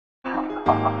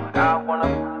I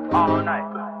wanna all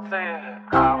night. Say it.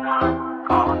 I wanna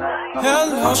all night.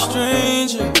 Hello,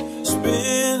 stranger. It's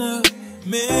been a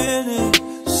minute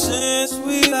since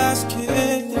we last kicked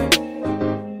it.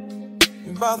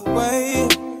 And by the way,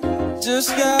 just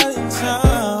got in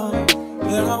town,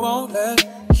 and I won't let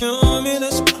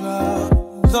cumulus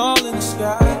clouds all in the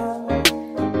sky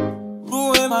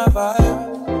ruin my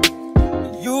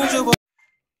vibe. Usual.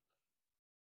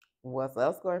 What's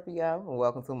up, Scorpio? And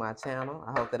welcome to my channel.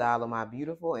 I hope that all of my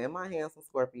beautiful and my handsome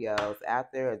Scorpios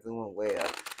out there are doing well.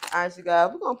 Alright, you guys,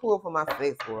 we're gonna pull for my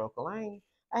sex oracle. I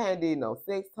ain't did no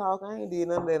sex talk. I ain't did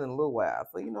none of that in a little while.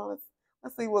 So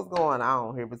let's see what's going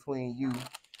on here between you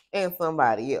and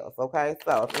somebody else. Okay,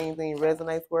 so if anything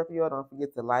resonates, Scorpio, don't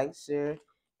forget to like, share,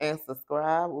 and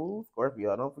subscribe. Ooh,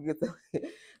 Scorpio, don't forget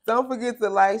to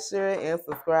like, share, and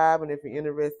subscribe. And if you're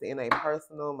interested in a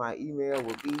personal, my email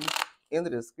will be in the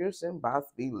description box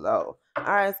below. All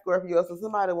right, Scorpio. So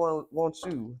somebody wants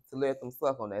you to let them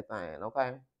suck on that thing,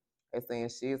 okay? They saying,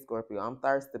 shit, Scorpio, I'm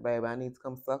thirsty, baby. I need to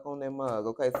come suck on that mug,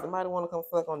 okay? Somebody want to come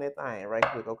suck on that thing right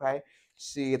quick, okay?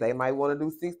 Shit, they might want to do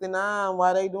 69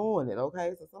 while they doing it,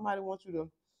 okay? So somebody wants you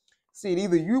to, shit,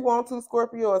 either you want to,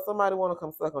 Scorpio, or somebody want to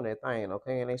come suck on that thing,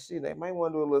 okay? And they might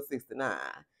want to do a little 69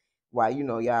 while,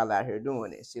 y'all out here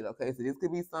doing it, shit, okay? So this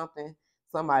could be something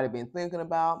somebody been thinking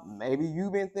about. Maybe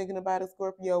you've been thinking about it,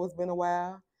 Scorpio. It's been a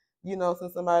while,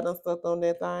 since somebody done stuck on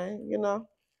that thing, All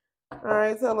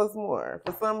right, tell us more.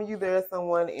 For some of you, there's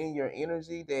someone in your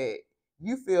energy that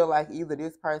you feel like either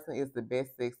this person is the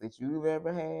best sex that you've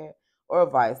ever had or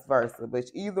vice versa. But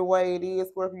either way it is,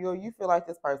 Scorpio, you feel like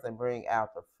this person bring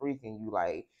out the freak in you.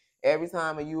 Like every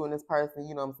time you and this person,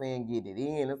 get it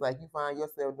in, it's like you find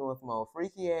yourself doing some old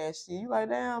freaky ass shit. You like,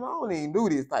 damn, I don't even do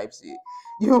this type shit.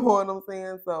 You know what I'm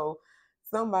saying? So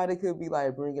somebody could be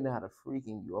like bringing out a freak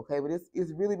in you, okay? But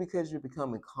it's really because you're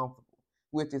becoming comfortable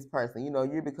with this person.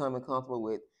 You're becoming comfortable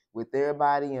with their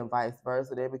body and vice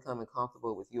versa. They're becoming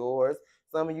comfortable with yours.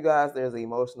 Some of you guys, there's an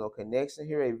emotional connection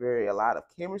here, a lot of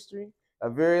chemistry, a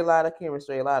lot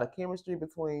of chemistry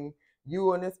between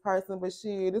you and this person. But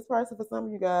shit, this person for some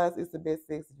of you guys is the best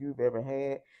sex you've ever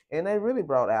had, and they really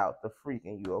brought out the freak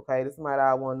in you. Okay, this might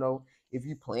I want to know if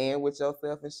you playing with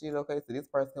yourself and shit. Okay, so this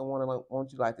person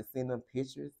want you like to send them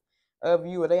pictures of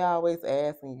you, or they always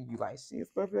asking you like, shit,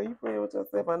 Scorpio, you playing with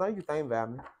yourself? I know you think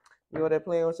about me. They're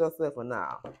playing with yourself or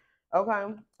now.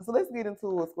 Okay, so let's get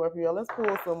into it, Scorpio. Let's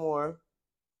pull some more.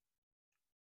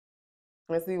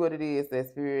 Let's see what it is that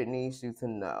Spirit needs you to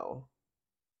know.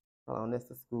 Hold on, that's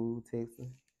the school texting.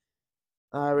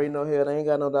 I already know hell, they ain't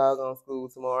got no doggone school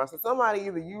tomorrow. So somebody,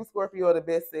 either you, Scorpio, or the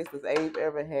best sex that they've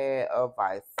ever had, or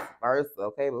vice versa,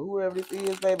 okay? But whoever this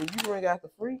is, baby, you bring out the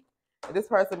freak. And this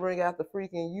person bring out the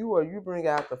freak in you, or you bring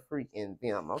out the freak in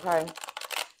them, okay?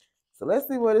 So let's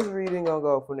see where this reading gonna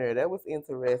go from there. That was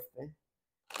interesting.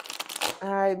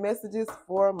 All right, messages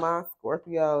for my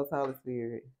Scorpios, Holy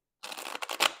Spirit.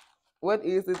 What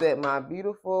is it that my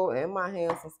beautiful and my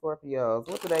handsome Scorpios,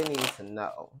 what do they need to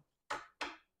know?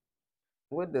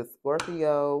 What does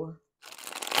Scorpio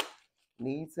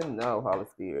need to know, Holy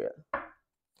Spirit?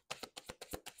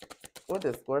 What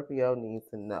does Scorpio need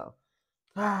to know?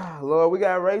 Lord, we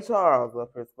got Ray Charles up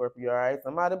here, Scorpio, all right?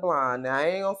 Somebody blind. Now, I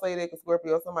ain't going to say that because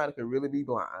Scorpio, somebody could really be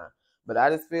blind. But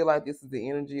I just feel like this is the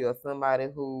energy of somebody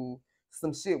who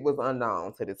some shit was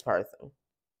unknown to this person.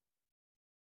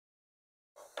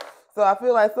 So I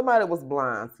feel like somebody was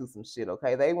blind to some shit,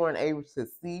 okay? They weren't able to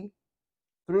see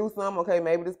through some, okay?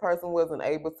 Maybe this person wasn't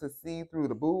able to see through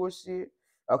the bullshit,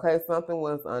 okay? Something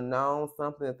was unknown,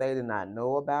 something that they did not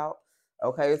know about,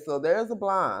 okay? So there's a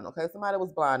blind, okay? Somebody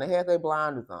was blind. They had their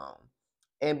blinders on.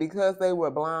 And because they were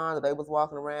blind, they was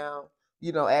walking around,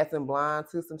 acting blind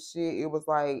to some shit, it was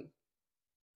like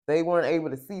they weren't able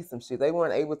to see some shit. They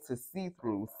weren't able to see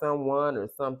through someone or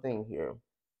something here.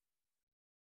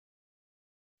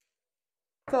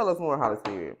 Tell us more, Holy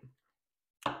Spirit.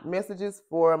 Messages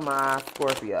for my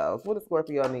Scorpios. What does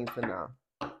Scorpio need to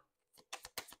know?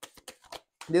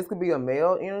 This could be a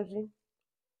male energy.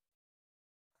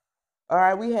 All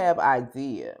right, we have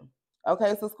idea.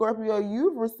 Okay, so Scorpio,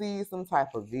 you've received some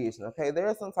type of vision. Okay,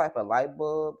 there's some type of light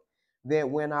bulb that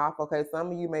went off. Okay,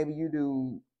 some of you, maybe you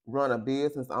do run a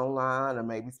business online, or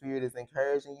maybe Spirit is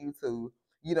encouraging you to,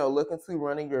 look into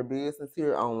running your business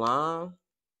here online.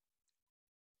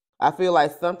 I feel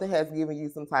like something has given you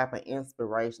some type of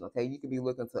inspiration, okay? You could be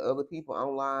looking to other people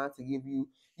online to give you,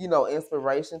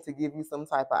 inspiration, to give you some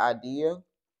type of idea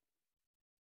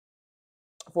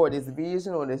for this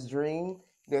vision or this dream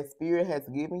that Spirit has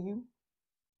given you.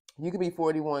 You could be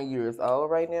 41 years old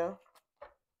right now.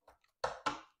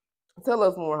 Tell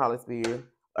us more, Holy Spirit.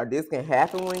 Or this can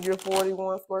happen when you're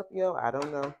 41, Scorpio. I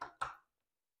don't know.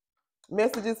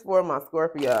 Messages for my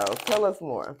Scorpios. Tell us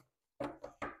more.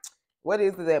 What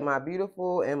is it that my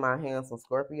beautiful and my handsome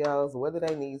Scorpios, what do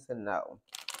they need to know?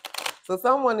 So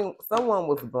someone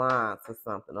was blind to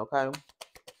something, okay?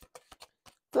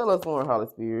 Tell us more, Holy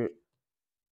Spirit.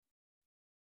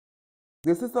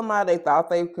 This is somebody they thought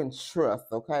they can trust,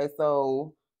 okay?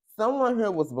 So someone here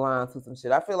was blind to some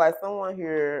shit. I feel like someone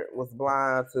here was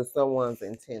blind to someone's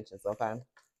intentions, okay?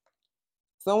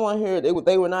 Someone here,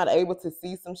 they were not able to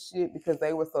see some shit because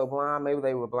they were so blind. Maybe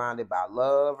they were blinded by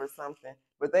love or something.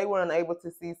 But they weren't able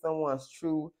to see someone's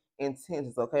true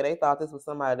intentions, okay? They thought this was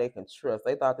somebody they can trust.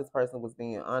 They thought this person was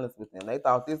being honest with them. They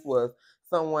thought this was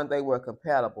someone they were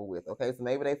compatible with, okay? So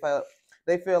maybe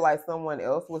they feel like someone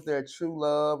else was their true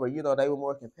love, or, you know, they were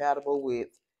more compatible with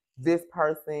this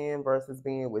person versus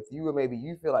being with you. Or maybe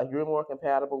you feel like you're more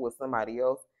compatible with somebody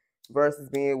else versus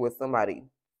being with somebody.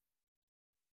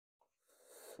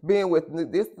 Being with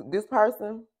this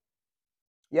person.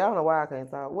 Yeah, I don't know why I can't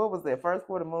talk. What was that? First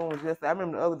quarter moon was yesterday. I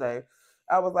remember the other day.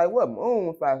 I was like, what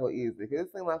moon cycle is it? Because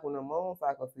it seemed like when the moon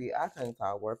cycle see, I can't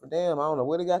talk word for damn. I don't know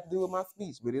what it got to do with my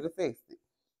speech, but it affects it.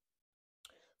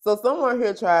 So someone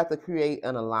here tried to create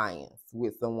an alliance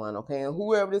with someone, okay? And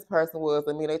whoever this person was,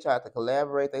 I mean, they tried to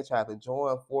collaborate. They tried to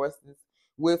join forces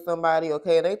with somebody,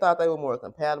 okay? And they thought they were more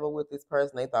compatible with this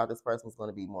person. They thought this person was going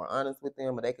to be more honest with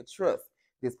them, and they could trust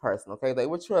this person, okay? They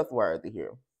were trustworthy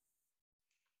here.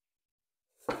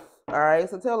 All right,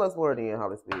 so tell us more then,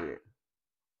 Holy Spirit.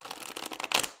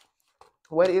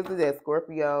 What is it that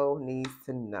Scorpio needs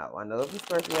to know? I love you,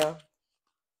 Scorpio.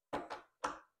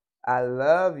 I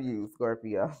love you,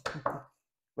 Scorpio.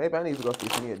 Maybe I need to go see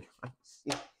some drink.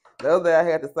 The other day I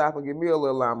had to stop and get me a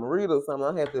little margarita or something.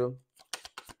 I had to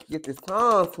get this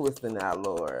tongue twisting out,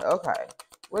 Lord. Okay.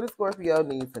 What does Scorpio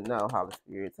need to know, Holy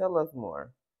Spirit? Tell us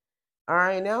more. All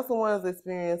right, now someone's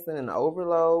experiencing an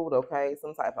overload, okay?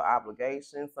 Some type of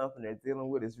obligation, something they're dealing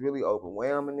with is really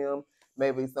overwhelming them.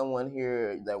 Maybe someone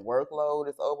here, their workload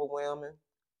is overwhelming.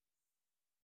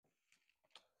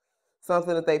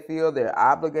 Something that they feel they're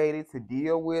obligated to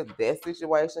deal with. That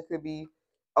situation could be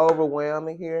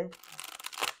overwhelming here.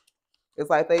 It's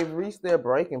like they've reached their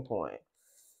breaking point.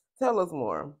 Tell us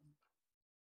more.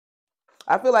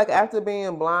 I feel like after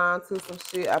being blind to some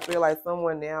shit, I feel like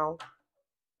someone now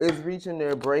is reaching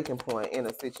their breaking point in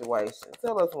a situation.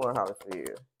 Tell us more, Holy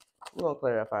Spirit. We're going to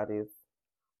clarify this.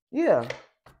 Yeah.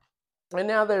 And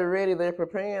now they're ready. They're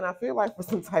preparing, I feel like, for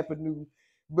some type of new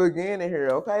beginning here.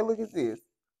 Okay, look at this.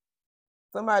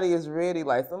 Somebody is ready.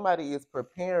 Like somebody is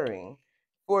preparing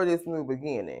for this new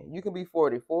beginning. You can be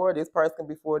 44. This person can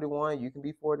be 41. You can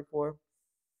be 44.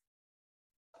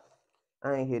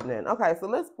 I ain't hitting nothing. Okay, so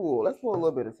let's pull. Let's pull a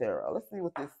little bit of tarot. Let's see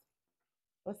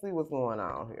what's going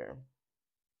on here.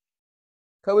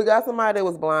 Because we got somebody that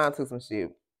was blind to some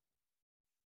shit.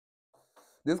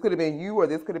 This could have been you or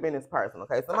this could have been this person,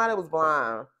 okay? Somebody was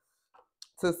blind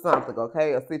to something,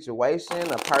 okay? A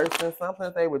situation, a person, something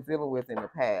that they were dealing with in the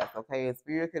past, okay? And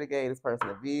Spirit could have gave this person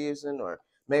a vision, or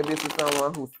maybe this is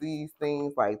someone who sees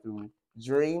things like through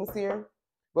dreams here.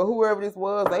 But whoever this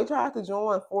was, they tried to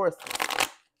join forces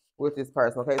with this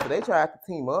person, okay? So they tried to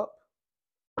team up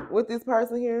with this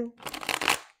person here.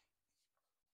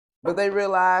 But they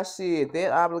realized, shit,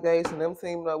 that obligation, them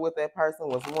teaming up with that person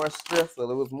was more stressful.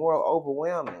 It was more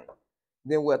overwhelming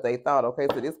than what they thought, okay?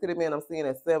 So this could have been, I'm seeing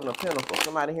a 7 of Pentacles.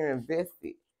 Somebody here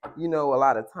invested, you know, a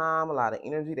lot of time, a lot of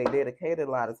energy. They dedicated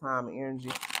a lot of time and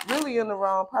energy. Really in the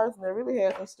wrong person. They really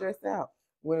had them stressed out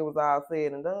when it was all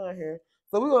said and done here.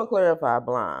 So we're going to clarify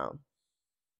blind.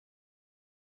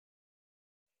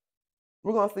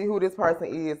 We're going to see who this person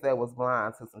is that was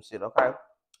blind to some shit, okay?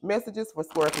 Messages for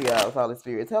Scorpios, Holy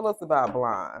Spirit. Tell us about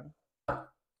blind.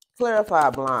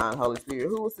 Clarify blind, Holy Spirit.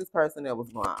 Who was this person that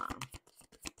was blind?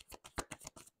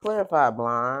 Clarify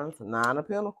blind. 9 of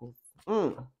Pentacles.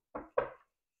 So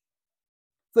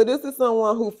this is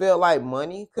someone who felt like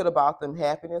money could have bought them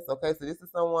happiness. Okay, so this is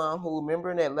someone who,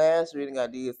 remember in that last reading I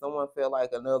did, someone felt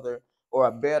like another or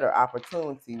a better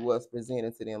opportunity was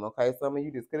presented to them. Okay, some of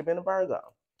you, this could have been a Virgo.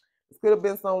 This could have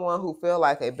been someone who felt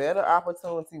like a better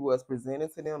opportunity was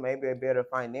presented to them, maybe a better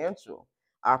financial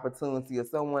opportunity, or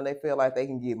someone they feel like they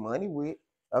can get money with.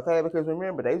 Okay, because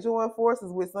remember, they joined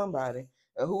forces with somebody,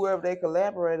 and whoever they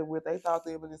collaborated with, they thought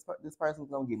this person was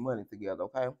going to get money together,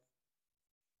 okay?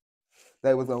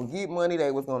 They was going to get money,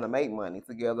 they was going to make money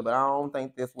together, but I don't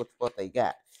think that's what they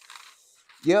got.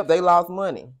 Yep, they lost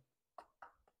money.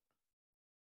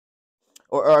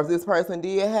 Or if this person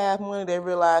did have money, they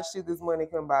realized, shit, this money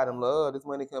couldn't buy them love, this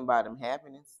money couldn't buy them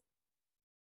happiness.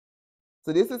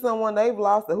 So this is someone they've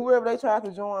lost. Whoever they tried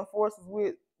to join forces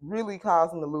with, really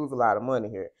cause them to lose a lot of money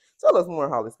here. Tell us more,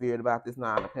 Holy Spirit, about this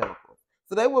Nine of Pentacles.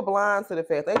 So they were blind to the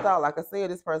fact. They thought, like I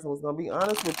said, this person was going to be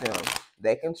honest with them.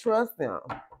 They can trust them.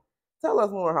 Tell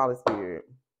us more, Holy Spirit.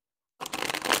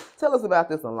 Tell us about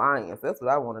this alliance. That's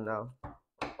what I want to know.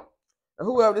 And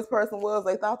whoever this person was,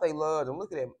 they thought they loved them.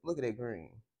 Look at that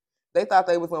green. They thought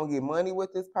they was going to get money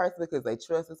with this person because they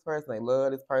trust this person. They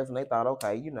love this person. They thought,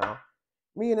 okay, you know,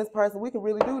 me and this person, we can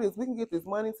really do this. We can get this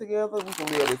money together. We can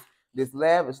live this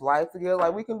lavish life together.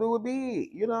 Like, we can do it big,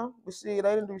 you know. But shit,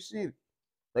 they didn't do shit.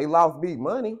 They lost big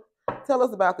money. Tell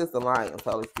us about this alliance,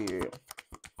 Holy Spirit.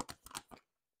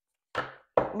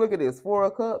 Look at this, 4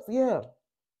 of Cups. Yeah.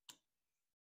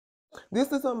 This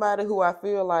is somebody who I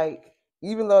feel like,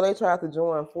 even though they tried to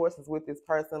join forces with this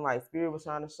person, like Spirit was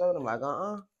trying to show them, like,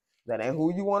 that ain't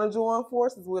who you want to join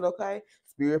forces with, okay?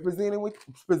 Spirit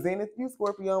presented you,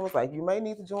 Scorpio, was like, you may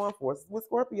need to join forces with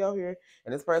Scorpio here.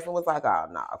 And this person was like, oh,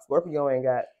 nah, Scorpio ain't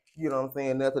got, you know what I'm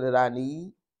saying, nothing that I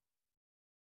need.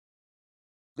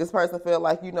 This person felt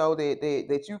like, you know,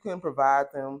 that you can provide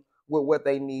them with what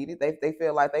they needed. They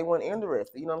felt like they weren't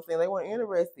interested. You know what I'm saying? They weren't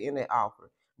interested in that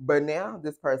offer. But now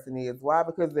this person is. Why?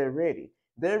 Because they're ready.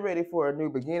 They're ready for a new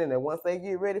beginning. And once they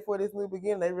get ready for this new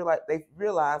beginning, they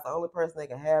realize the only person they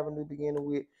can have a new beginning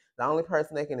with, the only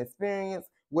person they can experience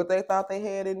what they thought they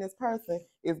had in this person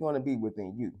is going to be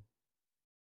within you.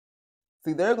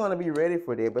 See, they're going to be ready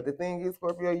for that. But the thing is,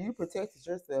 Scorpio, you protected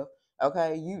yourself.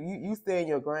 Okay, you stand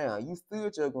your ground. You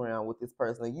stood your ground with this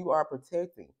person. You are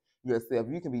protecting yourself.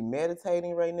 You can be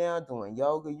meditating right now, doing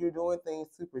yoga. You're doing things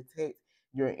to protect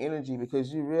your energy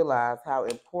because you realize how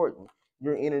important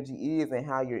your energy is and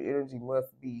how your energy must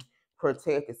be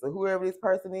protected. So whoever this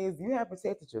person is, you have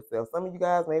protected yourself. Some of you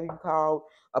guys, maybe you called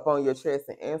upon your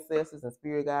trusted ancestors and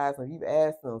spirit guides, and you've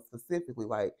asked them specifically,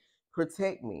 like,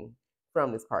 protect me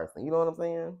from this person. You know what I'm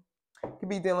saying? Could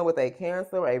be dealing with a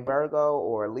Cancer, a Virgo,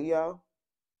 or a Leo.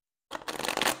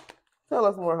 Tell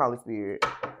us more, Holy Spirit.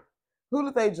 Who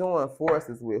did they join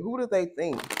forces with? Who did they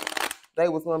think they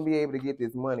was going to be able to get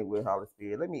this money with, Holy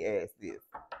Spirit? Let me ask this.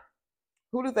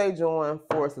 Who did they join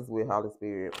forces with, Holy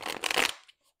Spirit?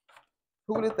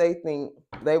 Who did they think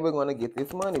they were going to get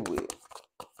this money with?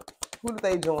 Who did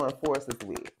they join forces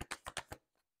with?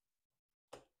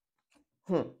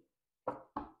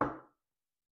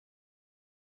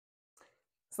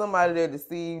 Somebody that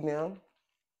deceived them.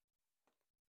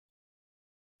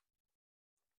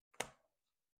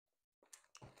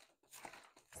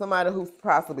 Somebody who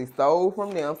possibly stole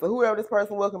from them. So whoever this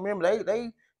person was, remember,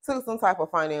 they took some type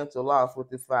of financial loss with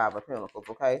this 5 of Pentacles,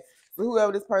 okay? So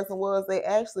whoever this person was, they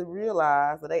actually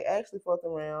realized that they actually fucked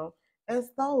around and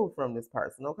stole from this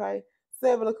person, okay?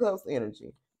 7 of Cups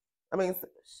energy. I mean,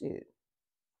 shit.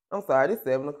 I'm sorry, this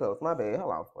 7 of Cups. My bad.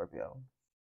 Hold on, Scorpio.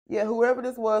 Yeah, whoever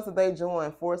this was that they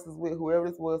joined forces with, whoever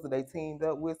this was that they teamed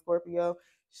up with, Scorpio,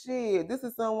 shit, this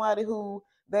is somebody who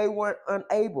they weren't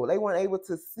able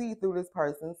to see through this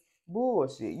person's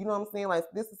bullshit. You know what I'm saying? Like,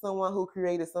 this is someone who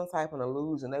created some type of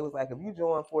illusion. They was like, if you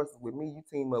join forces with me, you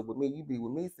team up with me, you be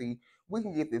with me, see, we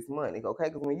can get this money, okay?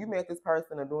 Because when you met this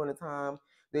person during the time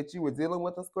that you were dealing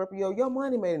with a Scorpio, your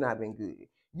money may not have been good.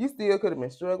 You still could have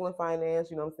been struggling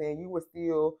finance, you know what I'm saying? You were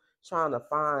still trying to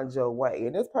find your way.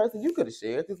 And this person, you could have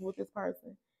shared this with this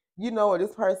person. You know, or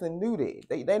this person knew that.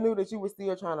 They knew that you were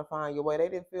still trying to find your way. They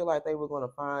didn't feel like they were going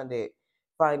to find that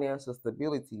financial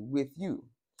stability with you.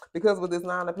 Because with this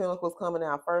 9 of Pentacles coming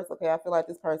out first, okay, I feel like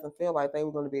this person felt like they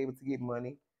were going to be able to get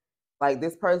money. Like,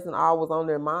 this person always on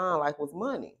their mind, like, was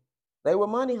money. They were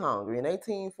money hungry, and they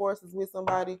teamed forces with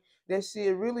somebody that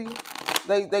shit really,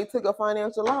 they took a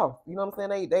financial loss. You know what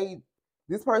I'm saying?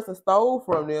 This person stole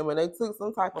from them, and they took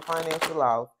some type of financial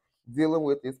loss dealing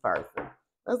with this person.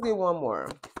 Let's get one more.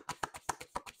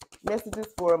 Messages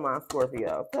for my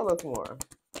Scorpio. Tell us more.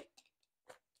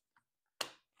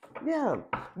 Yeah.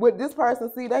 With this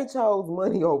person, see, they chose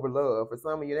money over love. For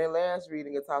some of you, that last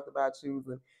reading, it talked about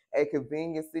choosing a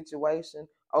convenient situation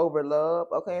over love.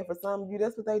 Okay, and for some of you,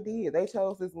 that's what they did. They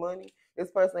chose this money.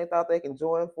 This person they thought they can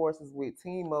join forces with,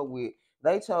 team up with.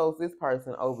 They chose this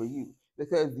person over you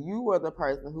because you were the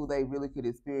person who they really could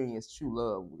experience true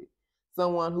love with.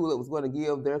 Someone who was going to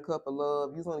give their cup of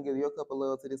love. You was going to give your cup of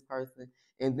love to this person,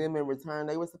 and them in return,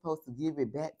 they were supposed to give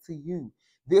it back to you.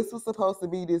 This was supposed to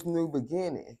be this new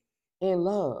beginning in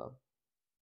love.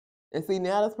 And see,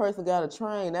 now this person got to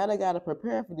train. Now they got to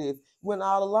prepare for this. When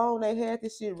all along they had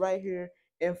this shit right here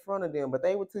in front of them, but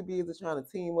they were too busy trying to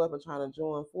team up and trying to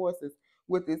join forces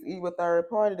with this evil third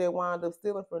party that wound up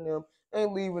stealing from them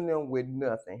and leaving them with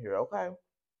nothing here, okay?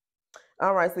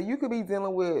 All right, so you could be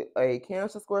dealing with a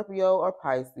Cancer, Scorpio, or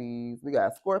Pisces. We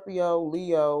got Scorpio,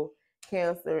 Leo,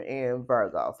 Cancer, and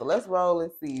Virgo. So let's roll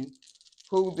and see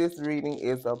who this reading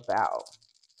is about.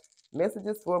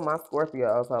 Messages for my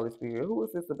Scorpios, Holy Spirit. Who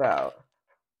is this about?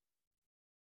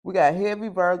 We got Heavy,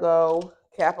 Virgo,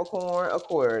 Capricorn,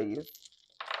 Aquarius.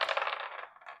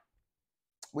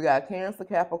 We got Cancer,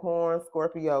 Capricorn,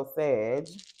 Scorpio, Sag.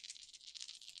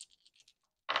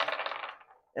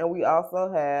 And we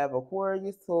also have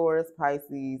Aquarius, Taurus,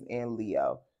 Pisces, and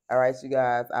Leo. All right, you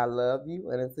guys, I love you.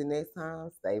 And until next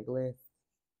time, stay blessed.